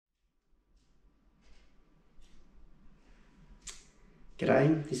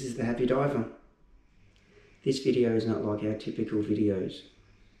G'day, this is the Happy Diver. This video is not like our typical videos.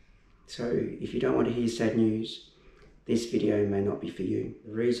 So if you don't want to hear sad news, this video may not be for you.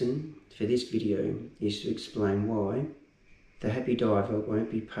 The reason for this video is to explain why the Happy Diver won't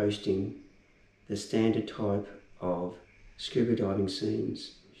be posting the standard type of scuba diving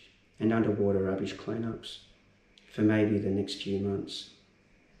scenes and underwater rubbish cleanups for maybe the next few months.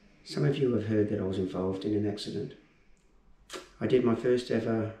 Some of you have heard that I was involved in an accident. I did my first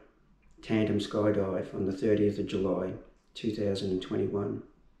ever tandem skydive on the 30th of July 2021.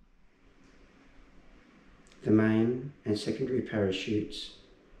 The main and secondary parachutes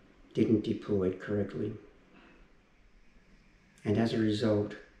didn't deploy correctly, and as a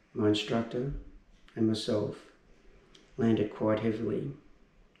result my instructor and myself landed quite heavily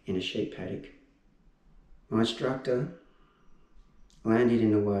in a sheep paddock. My instructor landed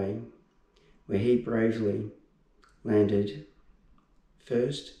in a way where he bravely landed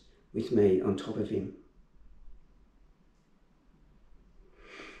first with me on top of him.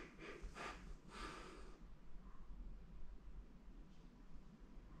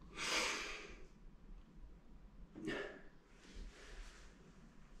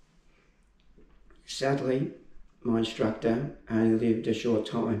 Sadly, my instructor only lived a short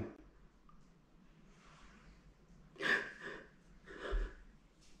time.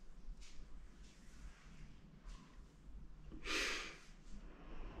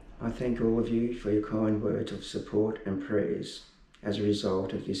 I thank all of you for your kind words of support and prayers as a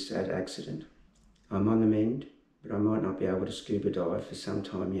result of this sad accident. I'm on the mend, but I might not be able to scuba dive for some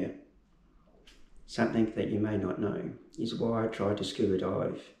time yet. Something that you may not know is why I try to scuba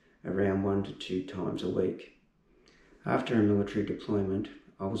dive around 1 to 2 times a week. After a military deployment,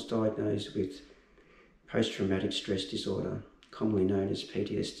 I was diagnosed with post-traumatic stress disorder, commonly known as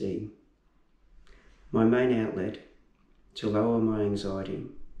PTSD. My main outlet to lower my anxiety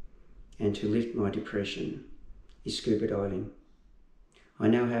and to lift my depression is scuba diving. I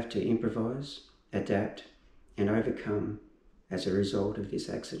now have to improvise, adapt, and overcome as a result of this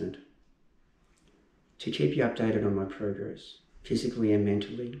accident. To keep you updated on my progress, physically and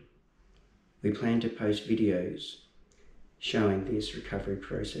mentally, we plan to post videos showing this recovery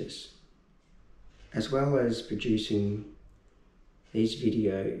process, as well as producing these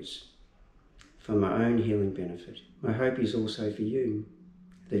videos for my own healing benefit. My hope is also for you,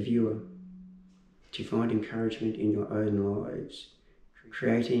 the viewer, to find encouragement in your own lives,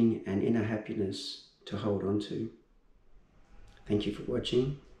 creating an inner happiness to hold on to. Thank you for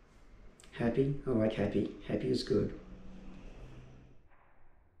watching. Happy? I like happy. Happy is good.